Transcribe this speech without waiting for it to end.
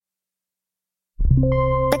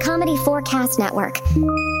The Comedy Forecast Network.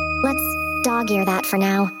 Let's dog-ear that for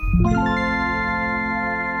now.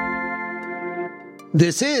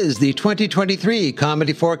 This is the 2023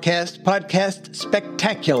 Comedy Forecast Podcast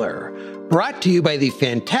Spectacular, brought to you by the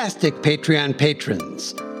fantastic Patreon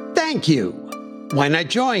patrons. Thank you. Why not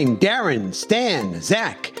join Darren, Stan,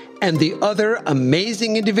 Zach, and the other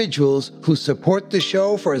amazing individuals who support the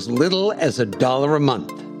show for as little as $1 a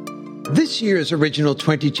month. This year's original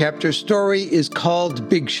 20-chapter story is called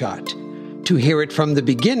Big Shot. To hear it from the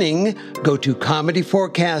beginning, go to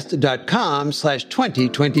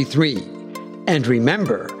comedyforecast.com/2023. And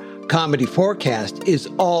remember, Comedy Forecast is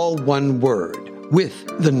all one word, with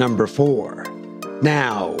the number 4.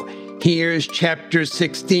 Now, here's Chapter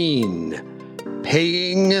 16,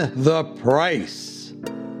 Paying the Price.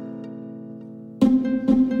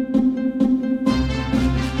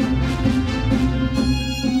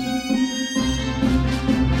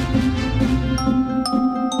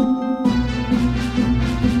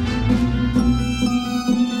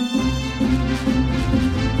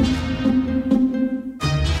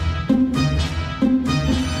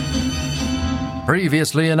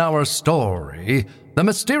 Previously in our story, the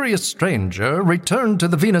mysterious stranger returned to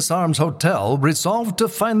the Venus Arms Hotel, resolved to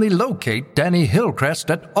finally locate Danny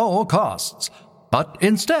Hillcrest at all costs. But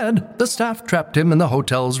instead, the staff trapped him in the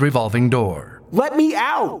hotel's revolving door. Let me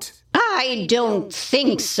out! I don't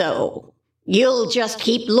think so. You'll just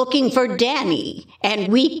keep looking for Danny, and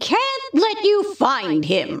we can't let you find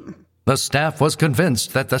him. The staff was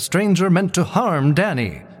convinced that the stranger meant to harm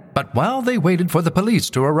Danny. But while they waited for the police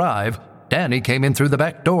to arrive, Danny came in through the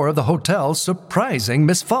back door of the hotel, surprising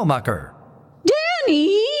Miss Fallmacher.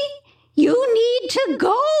 Danny, you need to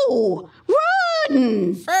go.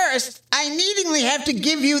 Run! First, I needingly have to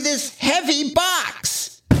give you this heavy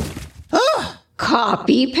box. Oh.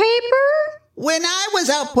 Copy paper? When I was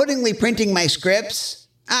outputtingly printing my scripts,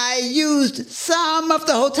 I used some of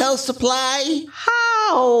the hotel's supply.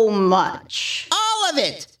 How much? All of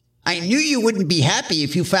it. I knew you wouldn't be happy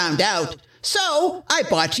if you found out. So, I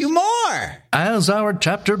bought you more. As our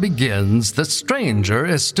chapter begins, the stranger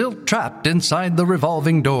is still trapped inside the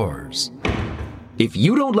revolving doors. If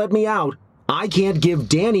you don't let me out, I can't give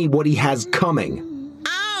Danny what he has coming.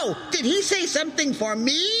 Ow! Did he say something for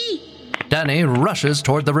me? Danny rushes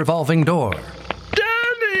toward the revolving door.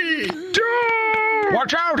 Danny! Don't!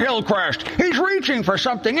 Watch out, Hillcrest! He's reaching for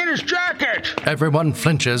something in his jacket! Everyone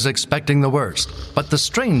flinches, expecting the worst, but the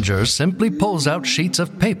stranger simply pulls out sheets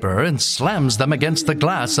of paper and slams them against the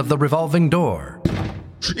glass of the revolving door.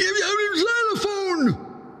 Xylophone!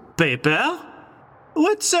 Paper?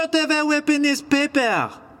 What sort of a weapon is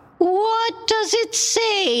paper? What does it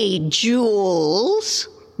say, Jules?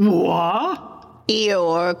 What?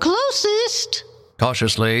 You're closest.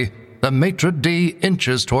 Cautiously, the maitre d'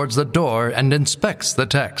 inches towards the door and inspects the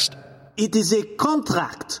text. It is a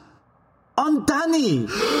contract. On Danny.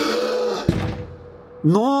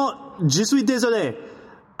 No, je suis désolé.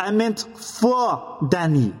 I meant for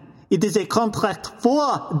Danny. It is a contract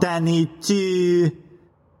for Danny to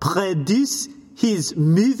produce his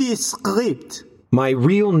movie script. My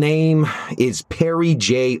real name is Perry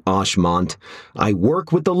J. Oshmont. I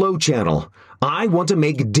work with the Low Channel. I want to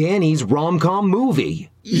make Danny's rom-com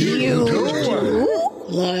movie. You do?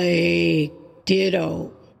 Like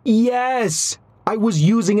ditto. Yes! I was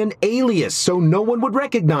using an alias so no one would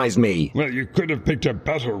recognize me. Well, you could have picked a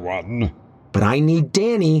better one. But I need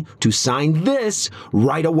Danny to sign this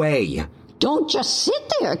right away. Don't just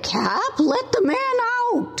sit there, Cap. Let the man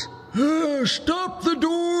out. Stop the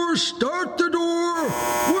door! Start the door!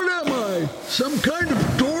 What am I? Some kind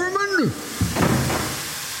of doorman?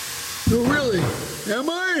 No, really, am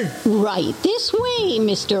I? Right this way,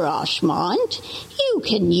 Mr. Oshmont. You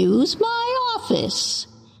can use my office.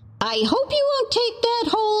 I hope you won't take that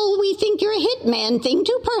whole we think you're a hitman thing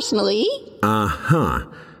too personally. Uh-huh.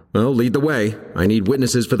 Well, lead the way. I need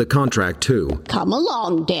witnesses for the contract, too. Come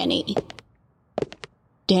along, Danny.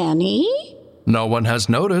 Danny? No one has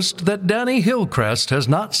noticed that Danny Hillcrest has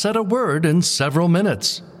not said a word in several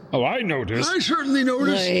minutes. Oh, I noticed. I certainly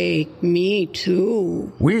noticed. Like, me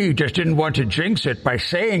too. We just didn't want to jinx it by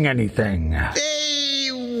saying anything. They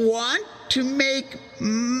want to make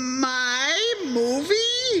my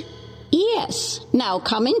movie? Yes. Now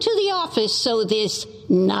come into the office so this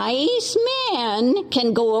nice man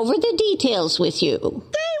can go over the details with you. They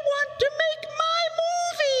want to make my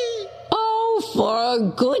movie. Oh, for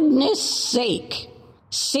goodness sake.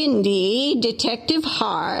 Cindy, Detective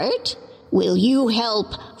Hart, will you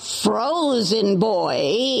help Frozen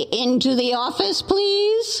Boy into the office,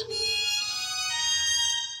 please?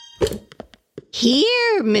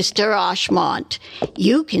 Here, Mr. Oshmont,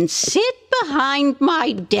 you can sit behind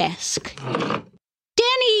my desk.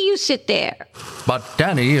 Danny, you sit there. But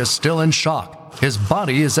Danny is still in shock. His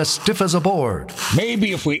body is as stiff as a board.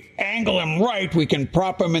 Maybe if we angle him right, we can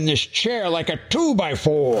prop him in this chair like a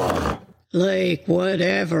 2x4. Like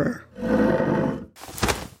whatever.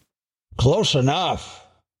 Close enough.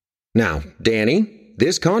 Now, Danny,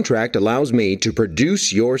 this contract allows me to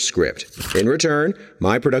produce your script. In return,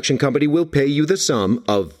 my production company will pay you the sum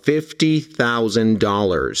of $50,000.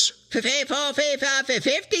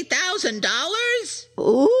 $50,000?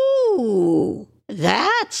 Ooh,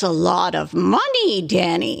 that's a lot of money,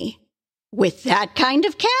 Danny. With that kind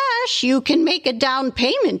of cash, you can make a down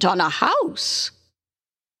payment on a house.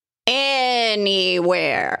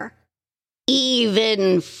 Anywhere.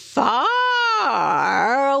 Even far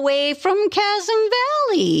away from Chasm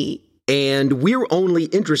Valley. And we're only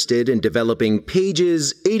interested in developing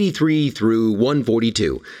pages 83 through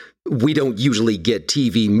 142. We don't usually get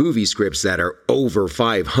TV movie scripts that are over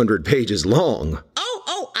 500 pages long.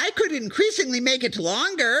 Oh, I could increasingly make it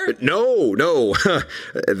longer. No,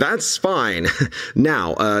 that's fine.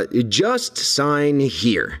 Now, just sign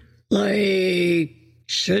here. Like,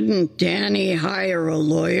 shouldn't Danny hire a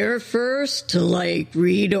lawyer first to,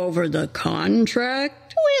 read over the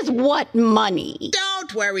contract? With what money?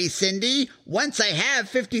 Don't worry, Cindy. Once I have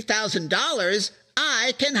 $50,000,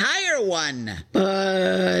 I can hire one.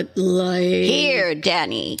 But, Here,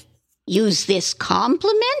 Danny. Use this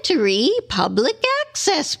complimentary public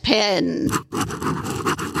access pen.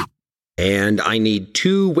 And I need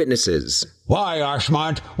 2 witnesses. Why,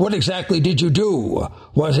 Oshmont? What exactly did you do?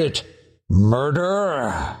 Was it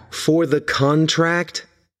murder? For the contract?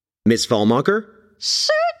 Miss Fallmacher?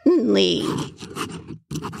 Certainly.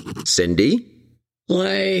 Cindy?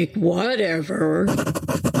 Whatever.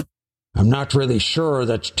 I'm not really sure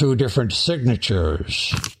that's 2 different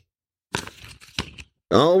signatures.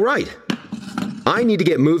 All right. I need to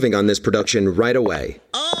get moving on this production right away.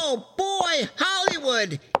 Oh, boy,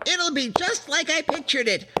 Hollywood. It'll be just like I pictured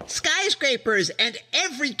it. Skyscrapers, and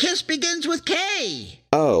every kiss begins with K.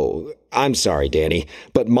 Oh, I'm sorry, Danny,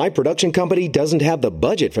 but my production company doesn't have the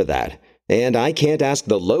budget for that, and I can't ask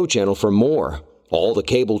the Low Channel for more. All the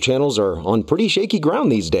cable channels are on pretty shaky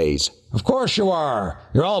ground these days. Of course you are.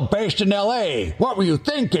 You're all based in L.A. What were you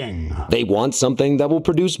thinking? They want something that will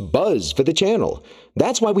produce buzz for the channel.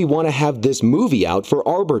 That's why we want to have this movie out for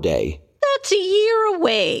Arbor Day. That's a year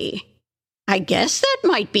away. I guess that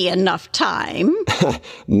might be enough time.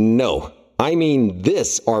 No, I mean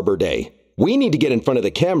this Arbor Day. We need to get in front of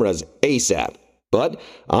the cameras ASAP. But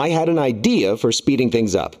I had an idea for speeding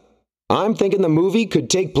things up. I'm thinking the movie could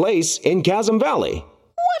take place in Chasm Valley.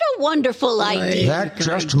 What a wonderful idea. That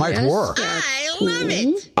just might work. I love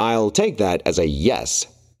it. I'll take that as a yes.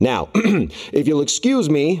 Now, if you'll excuse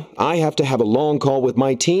me, I have to have a long call with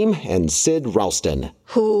my team and Sid Ralston.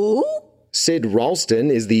 Who? Sid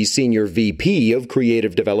Ralston is the Senior VP of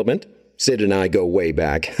Creative Development. Sid and I go way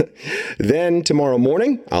back. Then tomorrow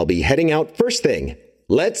morning, I'll be heading out first thing.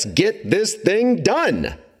 Let's get this thing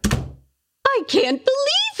done! I can't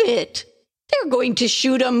believe it. They're going to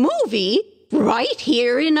shoot a movie right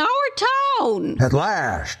here in our town. At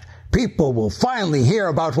last, people will finally hear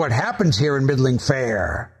about what happens here in Middling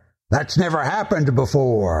Fair. That's never happened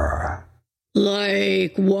before.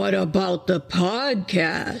 What about the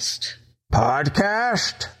podcast?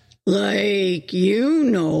 Podcast?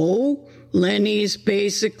 Lenny's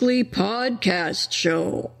Basically Podcast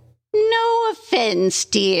Show. No offense,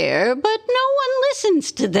 dear, but no one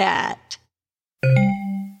listens to that.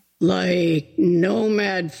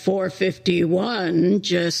 Nomad 451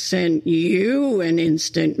 just sent you an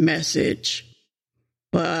instant message.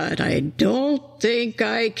 But I don't think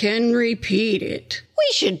I can repeat it. We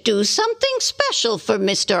should do something special for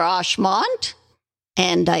Mr. Oshmont.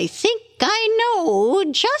 And I think I know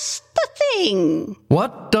just the thing.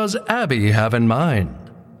 What does Abby have in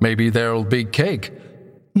mind? Maybe there'll be cake.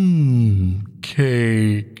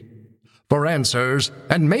 Cake. For answers,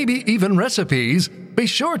 and maybe even recipes, be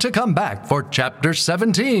sure to come back for Chapter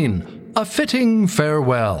 17, A Fitting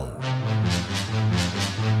Farewell.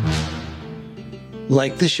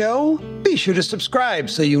 Like the show? Be sure to subscribe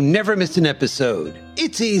so you never miss an episode.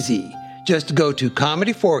 It's easy. Just go to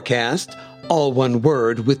Comedy Forecast, all one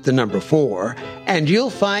word with the number 4, and you'll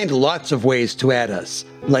find lots of ways to add us,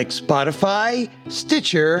 like Spotify,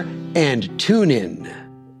 Stitcher, and TuneIn.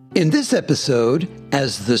 In this episode,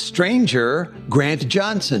 as the Stranger, Grant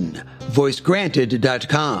Johnson,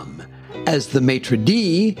 voicegranted.com. As the Maitre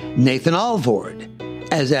d', Nathan Alvord.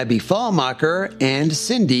 As Abby Fallmacher and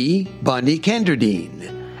Cindy, Bonnie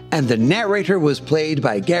Kenderdine. and the narrator was played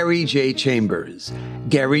by Gary J. Chambers.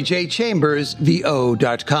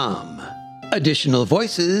 GaryJChambersVO.com. Additional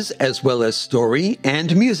voices, as well as story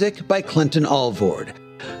and music by Clinton Alvord.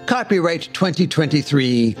 Copyright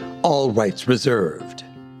 2023, all rights reserved.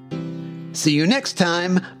 See you next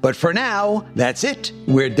time, but for now, that's it.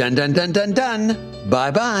 We're done.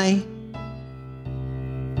 Bye-bye.